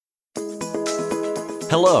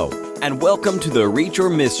Hello, and welcome to the Reach or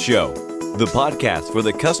Miss Show, the podcast for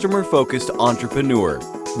the customer-focused entrepreneur,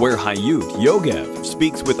 where Hayut Yogev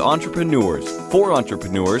speaks with entrepreneurs for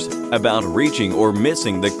entrepreneurs about reaching or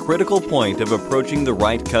missing the critical point of approaching the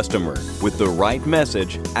right customer with the right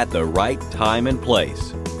message at the right time and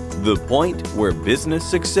place. The point where business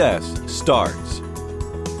success starts.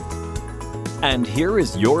 And here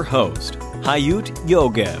is your host, Hayut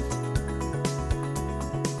Yogev.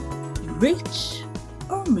 Reach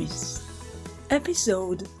or Miss,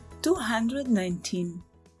 episode 219.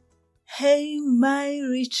 Hey, my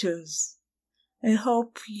Reachers! I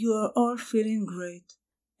hope you are all feeling great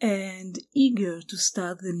and eager to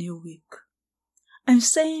start the new week. I'm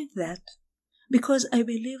saying that because I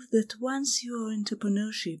believe that once your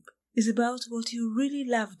entrepreneurship is about what you really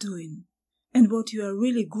love doing and what you are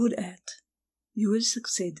really good at, you will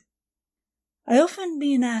succeed. I often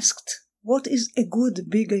been asked, what is a good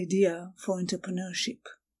big idea for entrepreneurship?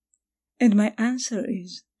 And my answer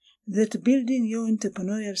is that building your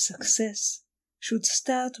entrepreneurial success should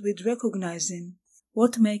start with recognizing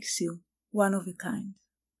what makes you one of a kind.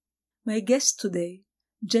 My guest today,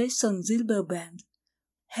 Jason Zilberband,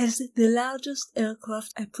 has the largest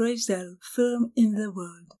aircraft appraisal firm in the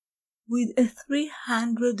world, with a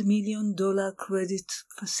 $300 million credit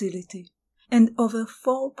facility and over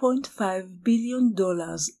 $4.5 billion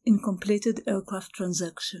in completed aircraft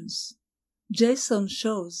transactions. Jason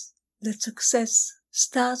shows that success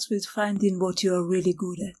starts with finding what you are really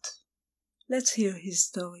good at. Let's hear his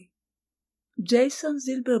story. Jason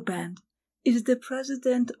Zilberband is the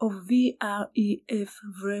president of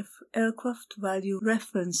VREF Aircraft Value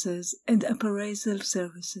References and Appraisal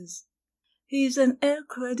Services. He is an Air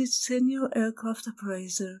Credit Senior Aircraft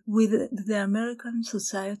Appraiser with the American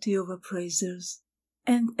Society of Appraisers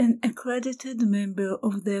and an accredited member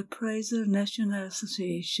of the Appraiser National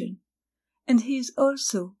Association. And he is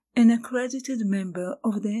also an accredited member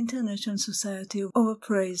of the International Society of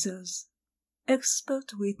Appraisers,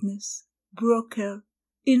 expert witness, broker,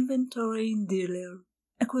 inventory dealer,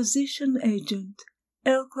 acquisition agent,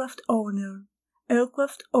 aircraft owner,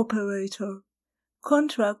 aircraft operator,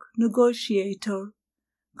 contract negotiator,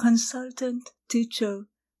 consultant, teacher,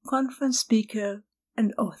 conference speaker,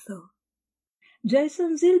 and author.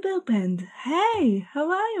 Jason Zilberband, hey,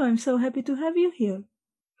 how are you? I'm so happy to have you here.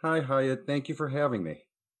 Hi, Hyatt. Thank you for having me.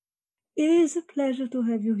 It is a pleasure to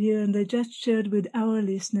have you here, and I just shared with our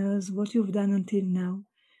listeners what you've done until now.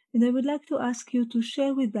 And I would like to ask you to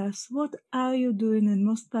share with us what are you doing and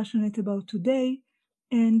most passionate about today,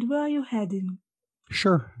 and where are you heading?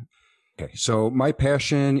 Sure. Okay, so my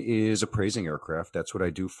passion is appraising aircraft. That's what I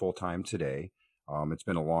do full-time today. It's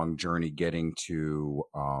been a long journey getting to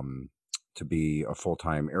be a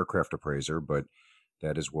full-time aircraft appraiser, but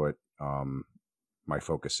that is what my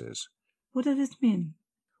focus is. What does it mean?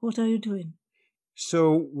 What are you doing?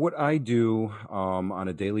 So what I do on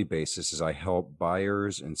a daily basis is I help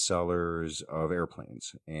buyers and sellers of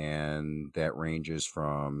airplanes, and that ranges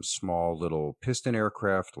from small little piston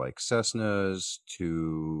aircraft like Cessnas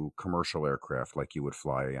to commercial aircraft like you would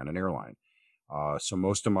fly on an airline. So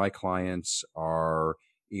most of my clients are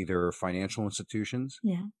either financial institutions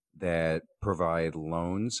that provide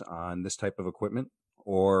loans on this type of equipment,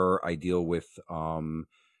 or I deal with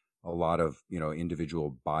a lot of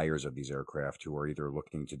individual buyers of these aircraft who are either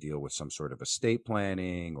looking to deal with some sort of estate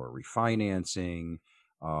planning or refinancing.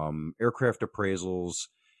 Aircraft appraisals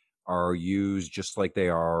are used just like they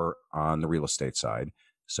are on the real estate side.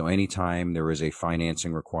 So anytime there is a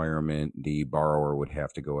financing requirement, the borrower would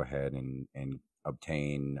have to go ahead and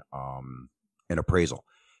obtain an appraisal.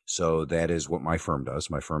 So that is what my firm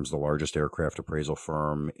does. My firm's the largest aircraft appraisal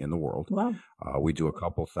firm in the world. Wow. We do a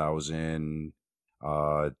couple thousand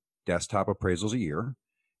desktop appraisals a year.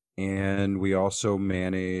 And we also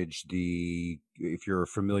manage if you're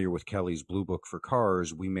familiar with Kelly's Blue Book for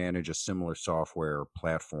cars, we manage a similar software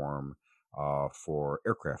platform for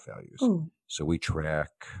aircraft values. Oh. So we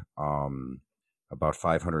track about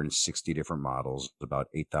 560 different models, about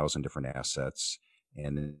 8,000 different assets.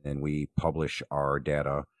 And then we publish our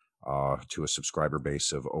data to a subscriber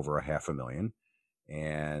base of over 500,000.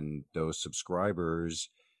 And those subscribers,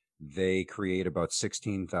 they create about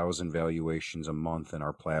 16,000 valuations a month in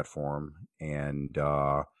our platform, and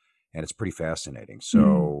it's pretty fascinating.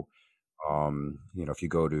 So, if you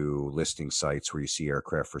go to listing sites where you see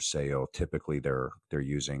aircraft for sale, typically they're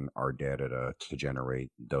using our data to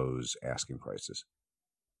generate those asking prices.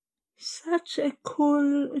 Such a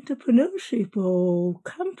cool entrepreneurship or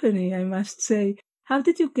company, I must say. How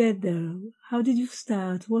did you get there? How did you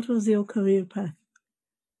start? What was your career path?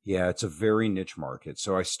 Yeah, it's a very niche market.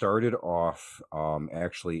 So I started off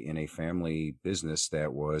actually in a family business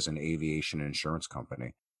that was an aviation insurance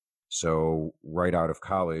company. So right out of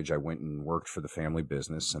college, I went and worked for the family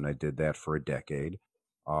business, and I did that for a decade.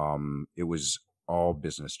 It was all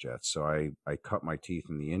business jets. So I cut my teeth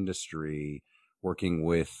in the industry working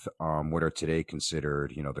with what are today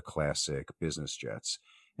considered, the classic business jets.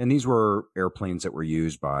 And these were airplanes that were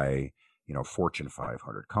used by, Fortune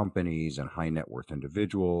 500 companies and high net worth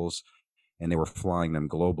individuals, and they were flying them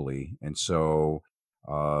globally. And so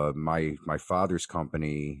my father's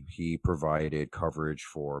company, he provided coverage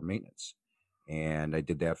for maintenance, and I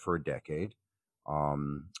did that for a decade.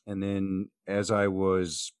 And then as I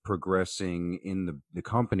was progressing in the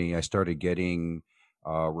company, I started getting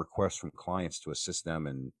requests from clients to assist them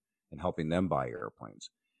in helping them buy airplanes.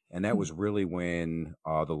 And that was really when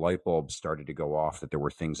the light bulb started to go off that there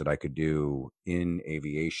were things that I could do in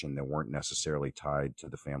aviation that weren't necessarily tied to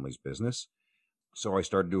the family's business. So I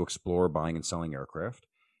started to explore buying and selling aircraft.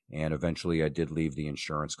 And eventually I did leave the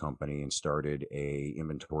insurance company and started a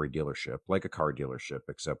inventory dealership, like a car dealership,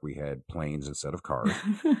 except we had planes instead of cars.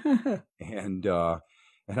 And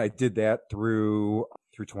I did that through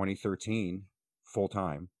 2013 full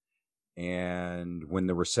time. And when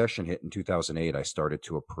the recession hit in 2008, I started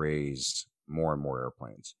to appraise more and more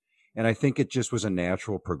airplanes. And I think it just was a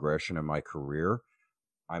natural progression in my career.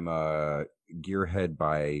 I'm a gearhead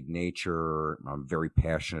by nature. I'm very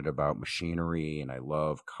passionate about machinery, and I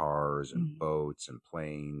love cars and boats and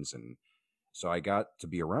planes. And so I got to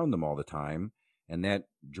be around them all the time, and that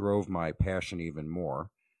drove my passion even more.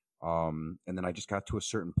 And then I just got to a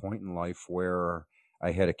certain point in life where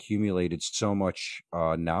I had accumulated so much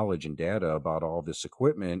knowledge and data about all this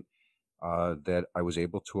equipment that I was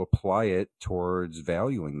able to apply it towards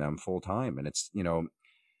valuing them full time. And it's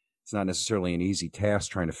not necessarily an easy task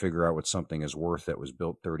trying to figure out what something is worth that was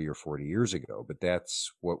built 30 or 40 years ago, but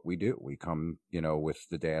that's what we do. We come, with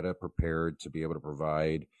the data prepared to be able to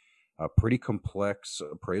provide a pretty complex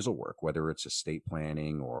appraisal work, whether it's estate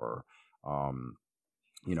planning or,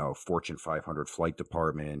 Fortune 500 flight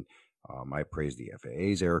department. I appraise the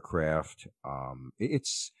FAA's aircraft.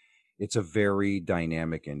 It's a very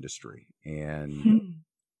dynamic industry, and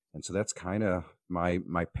so that's kind of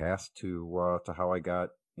my path to how I got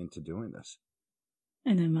into doing this.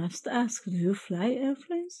 And I must ask, do you fly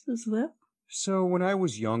airplanes as well? So when I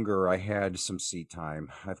was younger, I had some seat time.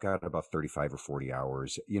 I've got about 35 or 40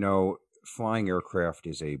 hours. Flying aircraft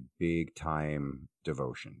is a big time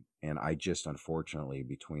devotion. And I just, unfortunately,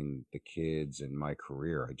 between the kids and my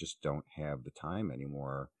career, I just don't have the time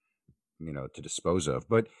anymore, to dispose of.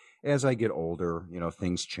 But as I get older,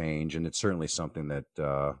 things change, and it's certainly something that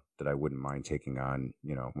I wouldn't mind taking on,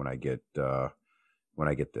 when I get the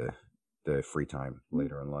free time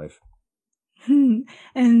later in life.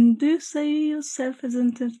 And do you see yourself as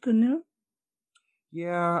an entrepreneur?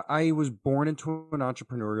 Yeah, I was born into an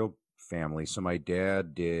entrepreneurial family. So my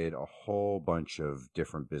dad did a whole bunch of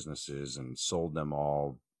different businesses and sold them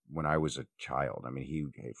all when I was a child. I mean, he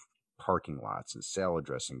gave parking lots and salad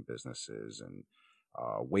dressing businesses and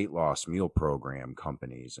weight loss meal program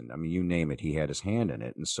companies. And I mean, you name it, he had his hand in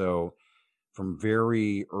it. And so from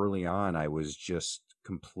very early on, I was just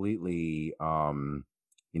completely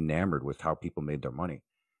enamored with how people made their money.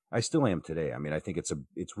 I still am today. I mean, I think it's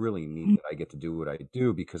really neat that I get to do what I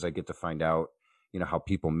do because I get to find out, how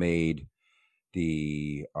people made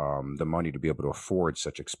the money to be able to afford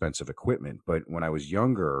such expensive equipment. But when I was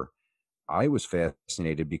younger, I was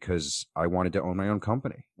fascinated because I wanted to own my own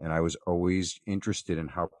company, and I was always interested in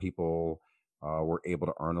how people were able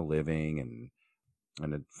to earn a living.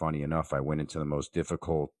 And funny enough, I went into the most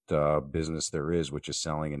difficult business there is, which is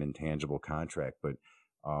selling an intangible contract. But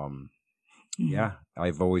yeah,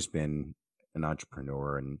 I've always been an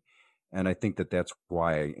entrepreneur, and I think that that's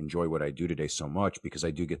why I enjoy what I do today so much, because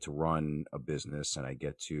I do get to run a business and I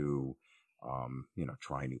get to,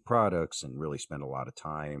 try new products and really spend a lot of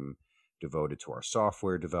time devoted to our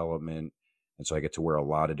software development. And so I get to wear a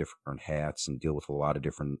lot of different hats and deal with a lot of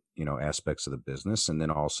different, aspects of the business. And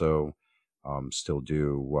then also still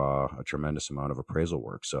do a tremendous amount of appraisal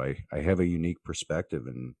work. So I have a unique perspective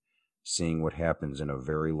in seeing what happens in a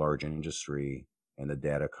very large industry, and the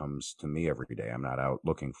data comes to me every day. I'm not out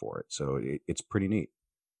looking for it. So it's pretty neat.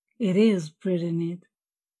 It is pretty neat.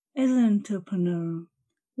 As an entrepreneur,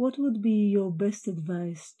 what would be your best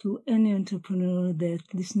advice to any entrepreneur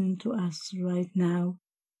that's listening to us right now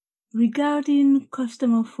regarding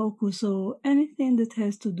customer focus or anything that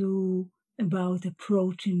has to do about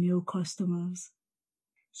approaching your customers?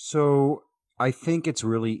 So I think it's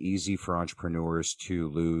really easy for entrepreneurs to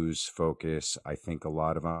lose focus. I think a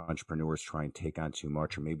lot of entrepreneurs try and take on too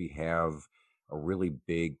much or maybe have a really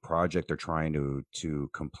big project they're trying to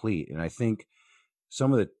complete. And I think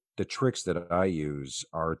some of the tricks that I use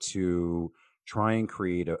are to try and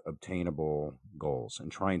create obtainable goals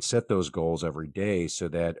and try and set those goals every day so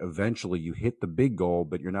that eventually you hit the big goal,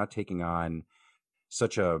 but you're not taking on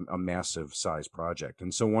such a massive size project.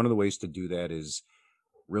 And so one of the ways to do that is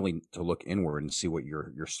really to look inward and see what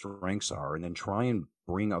your strengths are, and then try and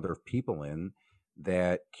bring other people in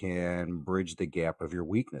that can bridge the gap of your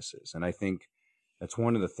weaknesses. And I think that's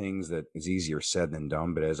one of the things that is easier said than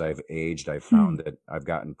done. But as I've aged, I've Hmm. found that I've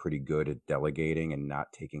gotten pretty good at delegating and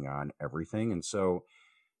not taking on everything. And so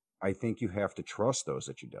I think you have to trust those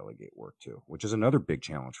that you delegate work to, which is another big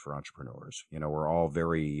challenge for entrepreneurs. We're all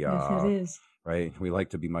very Yes, it is. right. We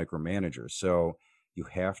like to be micromanagers. So you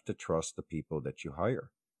have to trust the people that you hire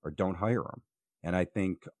or don't hire them. And I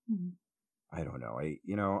think, Mhm. I don't know,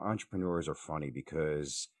 entrepreneurs are funny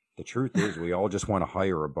because the truth is we all just want to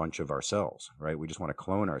hire a bunch of ourselves, right? We just want to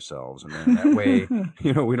clone ourselves. And then that way,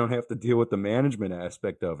 we don't have to deal with the management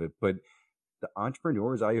aspect of it. But the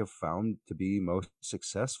entrepreneurs I have found to be most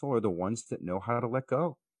successful are the ones that know how to let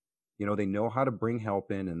go. They know how to bring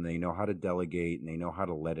help in, and they know how to delegate, and they know how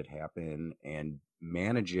to let it happen and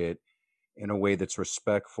manage it in a way that's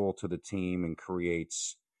respectful to the team and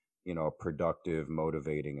creates, a productive,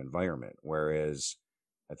 motivating environment. Whereas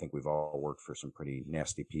I think we've all worked for some pretty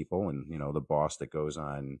nasty people, and, the boss that goes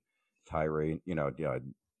on tirade,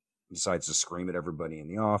 decides to scream at everybody in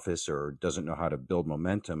the office or doesn't know how to build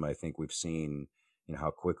momentum. I think we've seen,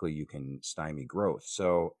 how quickly you can stymie growth.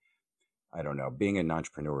 So I don't know, being an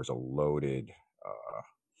entrepreneur is a loaded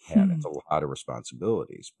hat. Hmm. It's a lot of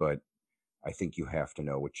responsibilities, but I think you have to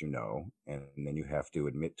know what you know, and then you have to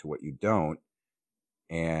admit to what you don't,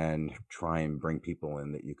 and try and bring people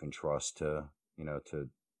in that you can trust to,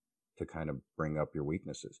 to kind of bring up your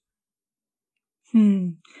weaknesses. Hmm.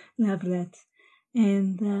 Love that.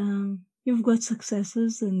 And you've got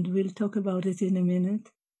successes, and we'll talk about it in a minute.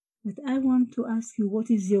 But I want to ask you, what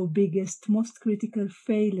is your biggest, most critical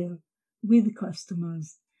failure with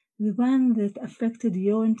customers? The one that affected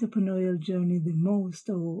your entrepreneurial journey the most,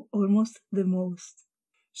 or almost the most?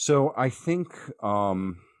 So I think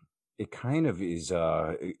it kind of is.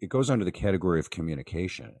 It goes under the category of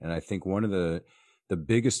communication, and I think one of the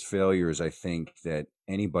biggest failures I think that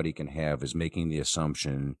anybody can have is making the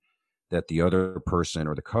assumption that the other person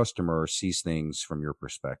or the customer sees things from your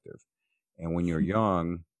perspective. And when you're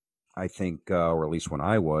young, I think, or at least when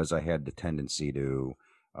I had the tendency to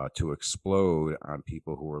explode on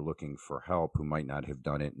people who were looking for help who might not have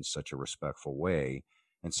done it in such a respectful way.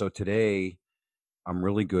 And so today, I'm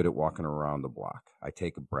really good at walking around the block. I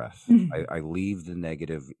take a breath. I leave the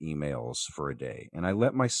negative emails for a day, and I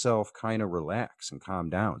let myself kind of relax and calm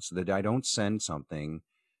down so that I don't send something,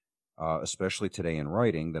 especially today in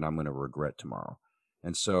writing, that I'm going to regret tomorrow.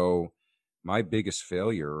 And so my biggest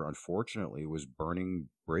failure, unfortunately, was burning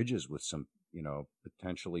bridges with some,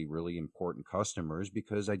 potentially really important customers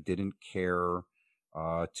because I didn't care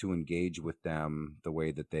to engage with them the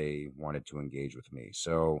way that they wanted to engage with me.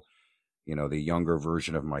 So, the younger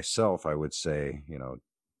version of myself, I would say,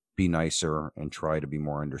 be nicer and try to be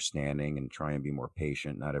more understanding and try and be more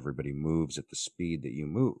patient. Not everybody moves at the speed that you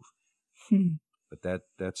move. But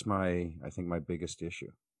that's I think my biggest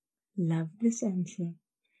issue. Love this answer.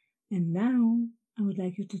 And now I would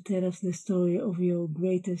like you to tell us the story of your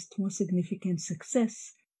greatest, most significant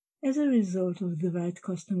success as a result of the right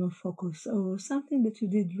customer focus, or something that you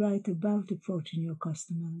did right about approaching your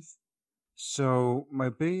customers. So my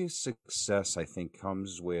biggest success, I think,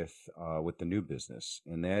 comes with the new business,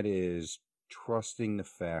 and that is trusting the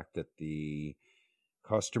fact that the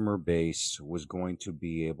customer base was going to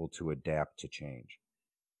be able to adapt to change.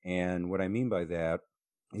 And what I mean by that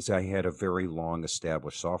is I had a very long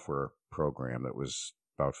established software program that was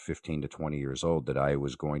about 15 to 20 years old that I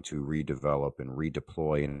was going to redevelop and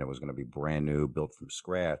redeploy, and it was going to be brand new, built from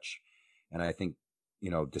scratch. And I think,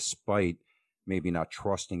 despite maybe not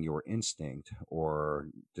trusting your instinct, or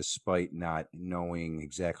despite not knowing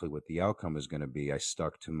exactly what the outcome is going to be, I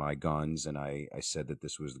stuck to my guns, and I said that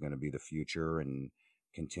this was going to be the future, and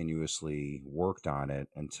continuously worked on it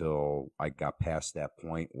until I got past that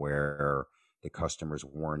point where the customers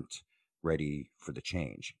weren't ready for the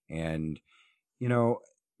change. And,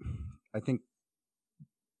 I think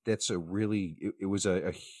that's it was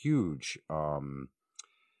a huge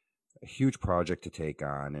project to take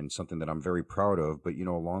on and something that I'm very proud of. But,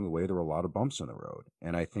 along the way, there were a lot of bumps in the road.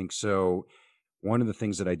 And I think so. One of the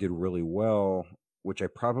things that I did really well, which I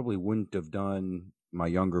probably wouldn't have done my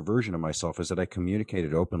younger version of myself is that I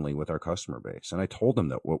communicated openly with our customer base, and I told them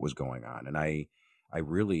that what was going on. And I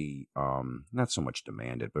really, not so much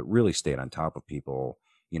demanded, but really stayed on top of people,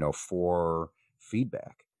 for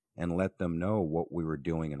feedback and let them know what we were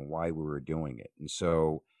doing and why we were doing it. And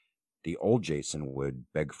so the old Jason would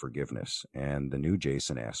beg forgiveness and the new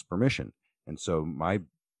Jason asked permission. And so my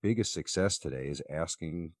biggest success today is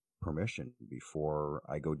asking permission before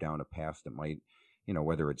I go down a path that might,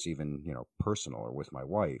 whether it's even, personal or with my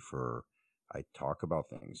wife, or I talk about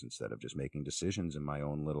things instead of just making decisions in my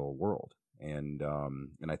own little world. And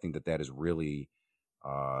I think that is really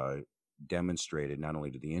uh, demonstrated not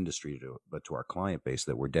only to the industry, but to our client base,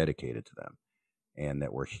 that we're dedicated to them and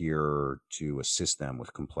that we're here to assist them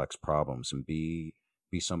with complex problems and be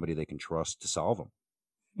somebody they can trust to solve them.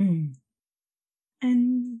 Mm.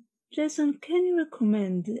 And Jason, can you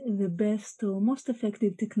recommend the best or most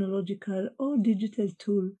effective technological or digital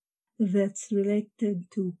tool that's related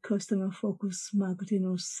to customer focused marketing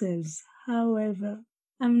or sales? However,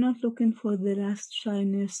 I'm not looking for the last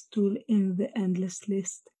shiniest tool in the endless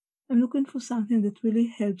list. I'm looking for something that really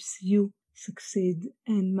helps you succeed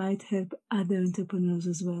and might help other entrepreneurs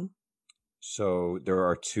as well. So there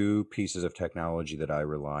are two pieces of technology that I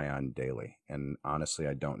rely on daily. And honestly,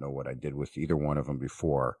 I don't know what I did with either one of them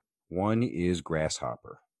before. One is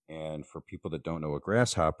Grasshopper. And for people that don't know what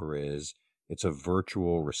Grasshopper is, it's a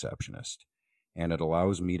virtual receptionist. And it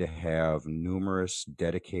allows me to have numerous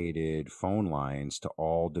dedicated phone lines to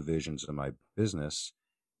all divisions of my business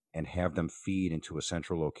and have them feed into a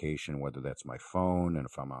central location, whether that's my phone and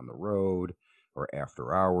if I'm on the road or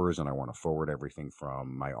after hours and I want to forward everything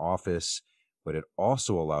from my office. But it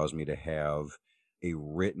also allows me to have a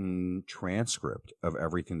written transcript of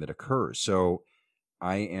everything that occurs. So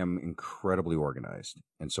I am incredibly organized.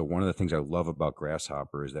 And so one of the things I love about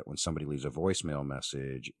Grasshopper is that when somebody leaves a voicemail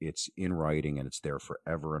message, it's in writing and it's there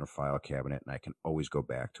forever in a file cabinet. And I can always go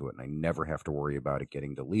back to it and I never have to worry about it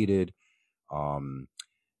getting deleted. And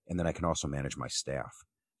then I can also manage my staff.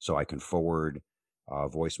 So I can forward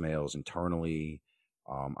voicemails internally.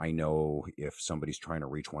 I know if somebody's trying to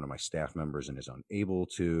reach one of my staff members and is unable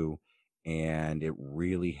to. And it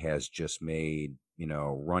really has just made,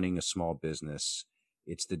 running a small business,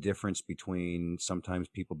 it's the difference between sometimes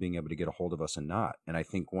people being able to get a hold of us and not. And I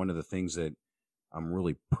think one of the things that I'm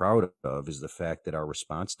really proud of is the fact that our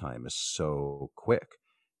response time is so quick.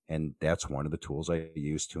 And that's one of the tools I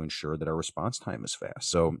use to ensure that our response time is fast.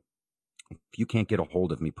 So if you can't get a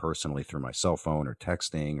hold of me personally through my cell phone or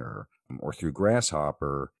texting or through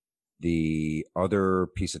Grasshopper, the other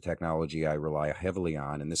piece of technology I rely heavily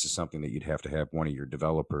on, and this is something that you'd have to have one of your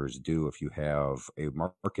developers do if you have a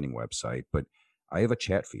marketing website, but I have a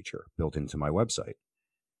chat feature built into my website.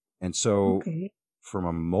 And so from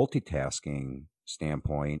a multitasking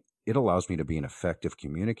standpoint, it allows me to be an effective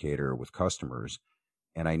communicator with customers.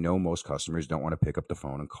 And I know most customers don't want to pick up the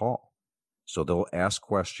phone and call. So they'll ask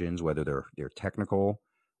questions, whether they're technical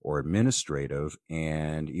or administrative,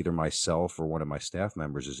 and either myself or one of my staff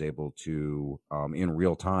members is able to, in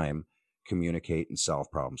real time, communicate and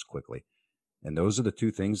solve problems quickly. And those are the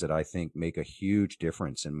two things that I think make a huge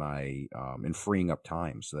difference in my in freeing up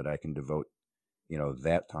time so that I can devote,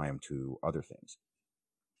 that time to other things.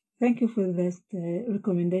 Thank you for that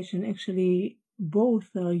recommendation. Actually, both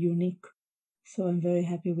are unique, so I'm very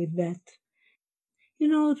happy with that.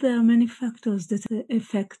 There are many factors that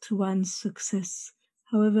affect one's success.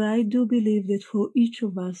 However, I do believe that for each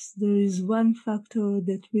of us, there is one factor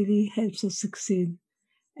that really helps us succeed.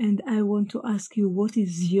 And I want to ask you, what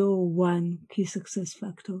is your one key success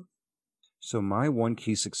factor? So my one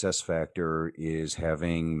key success factor is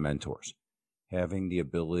having mentors, having the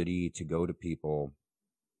ability to go to people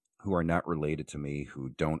who are not related to me, who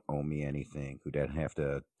don't owe me anything, who don't have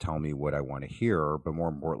to tell me what I want to hear, but more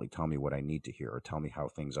importantly, tell me what I need to hear, or tell me how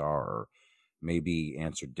things are, or maybe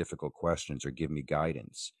answer difficult questions or give me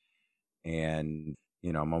guidance. And,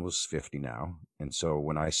 I'm almost 50 now. And so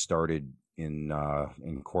when I started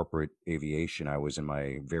in corporate aviation, I was in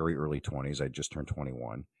my very early 20s. I just turned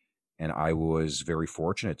 21. And I was very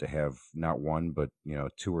fortunate to have not one, but,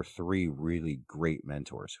 two or three really great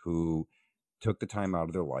mentors who took the time out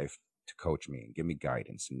of their life to coach me and give me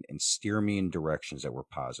guidance and steer me in directions that were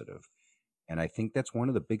positive. And I think that's one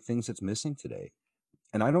of the big things that's missing today.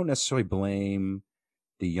 And I don't necessarily blame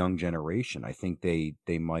the young generation. I think they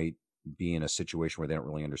might be in a situation where they don't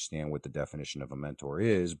really understand what the definition of a mentor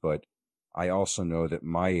is. But I also know that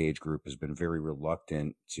my age group has been very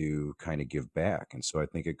reluctant to kind of give back. And so I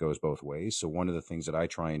think it goes both ways. So one of the things that I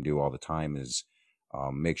try and do all the time is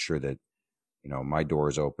make sure that my door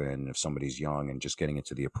is open if somebody's young and just getting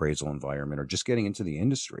into the appraisal environment or just getting into the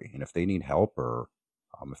industry. And if they need help or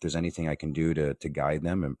If there's anything I can do to guide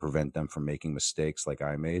them and prevent them from making mistakes like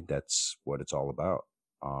I made, that's what it's all about.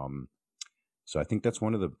 So I think that's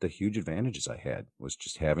one of the huge advantages I had, was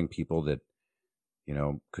just having people that,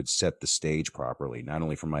 could set the stage properly, not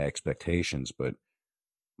only for my expectations, but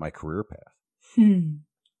my career path.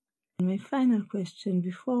 My final question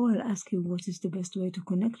before I'll ask you what is the best way to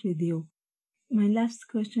connect with you. My last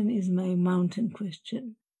question is my mountain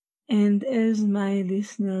question. And as my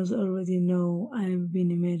listeners already know, I've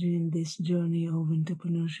been imagining this journey of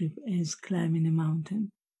entrepreneurship as climbing a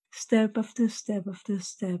mountain, step after step after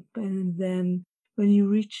step. And then when you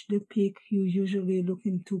reach the peak, you usually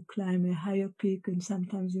looking to climb a higher peak, and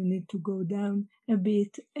sometimes you need to go down a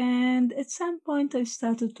bit. And at some point, I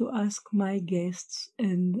started to ask my guests,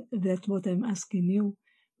 and that's what I'm asking you,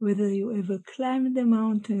 whether you ever climbed a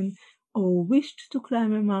mountain or wished to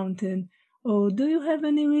climb a mountain, or do you have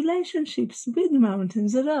any relationships with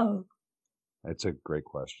mountains at all? That's a great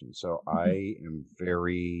question. So I am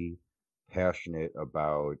very passionate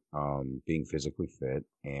about being physically fit,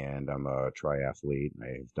 and I'm a triathlete.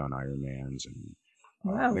 I've done Ironmans and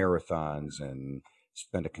marathons, and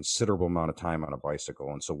spend a considerable amount of time on a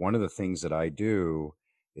bicycle. And so one of the things that I do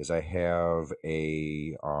is I have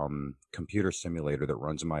a computer simulator that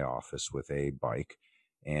runs in my office with a bike.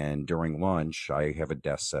 And during lunch, I have a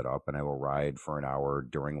desk set up, and I will ride for an hour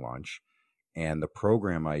during lunch. And the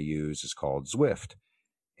program I use is called Zwift.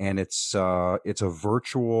 And it's a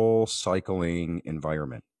virtual cycling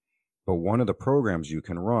environment. But one of the programs you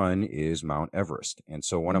can run is Mount Everest. And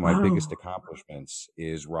so one of my biggest accomplishments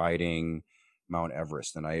is riding Mount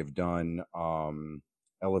Everest. And I have done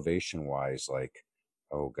elevation-wise, in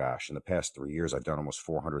the past 3 years, I've done almost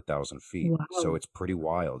 400,000 feet. Wow. So it's pretty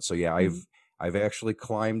wild. So yeah, I've actually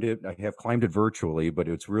climbed it. I have climbed it virtually, but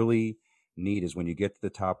it's really neat is when you get to the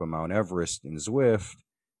top of Mount Everest in Zwift,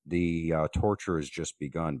 the torture has just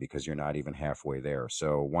begun, because you're not even halfway there.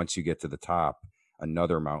 So once you get to the top,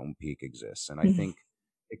 another mountain peak exists. And I think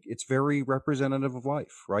it's very representative of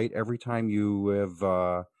life, right? Every time you have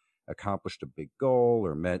accomplished a big goal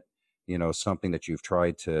or met, something that you've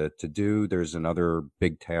tried to do, there's another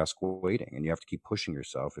big task waiting, and you have to keep pushing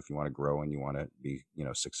yourself if you want to grow and you want to be,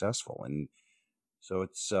 successful. And so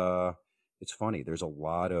it's funny. There's a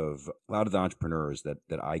lot of the entrepreneurs that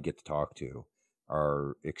I get to talk to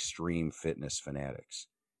are extreme fitness fanatics.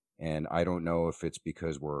 And I don't know if it's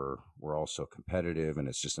because we're all so competitive and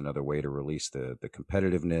it's just another way to release the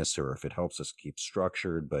competitiveness, or if it helps us keep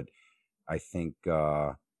structured. But I think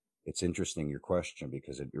it's interesting, your question,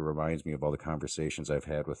 because it reminds me of all the conversations I've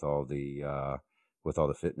had with all the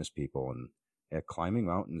fitness people. And climbing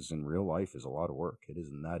mountains in real life is a lot of work. It is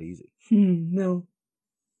not easy. No.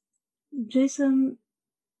 Jason,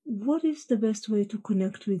 what is the best way to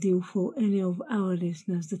connect with you for any of our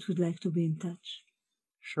listeners that would like to be in touch?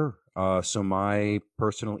 Sure. So my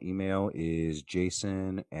personal email is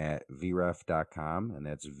jason@vref.com, and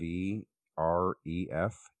that's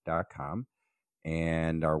vref.com.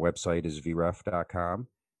 And our website is vref.com.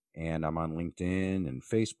 And I'm on LinkedIn and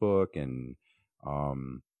Facebook. And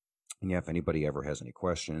if anybody ever has any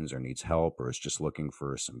questions or needs help, or is just looking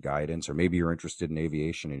for some guidance, or maybe you're interested in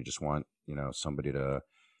aviation and you just want, somebody to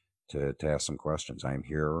ask some questions, I'm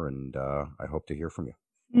here, and I hope to hear from you.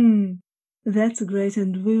 That's great.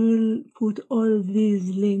 And we will put all of these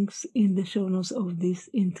links in the show notes of this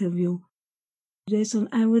interview. Jason,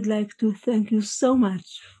 I would like to thank you so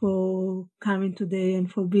much for coming today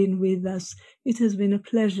and for being with us. It has been a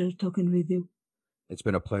pleasure talking with you. It's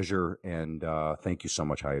been a pleasure, and thank you so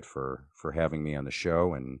much, Hyatt, for having me on the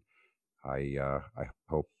show, and I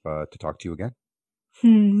hope to talk to you again.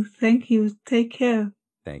 Thank you. Take care.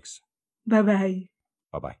 Thanks. Bye-bye.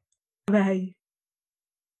 Bye-bye. Bye.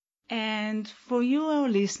 And for you, our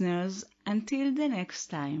listeners, until the next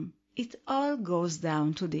time, it all goes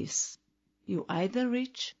down to this. You either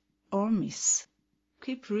reach or miss.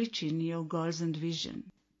 Keep reaching your goals and vision.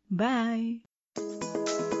 Bye.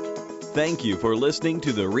 Thank you for listening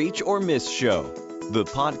to the Reach or Miss Show, the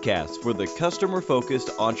podcast for the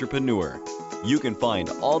customer-focused entrepreneur. You can find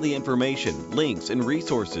all the information, links, and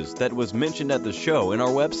resources that was mentioned at the show in our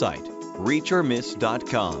website,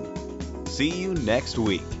 reachormiss.com. See you next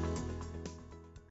week.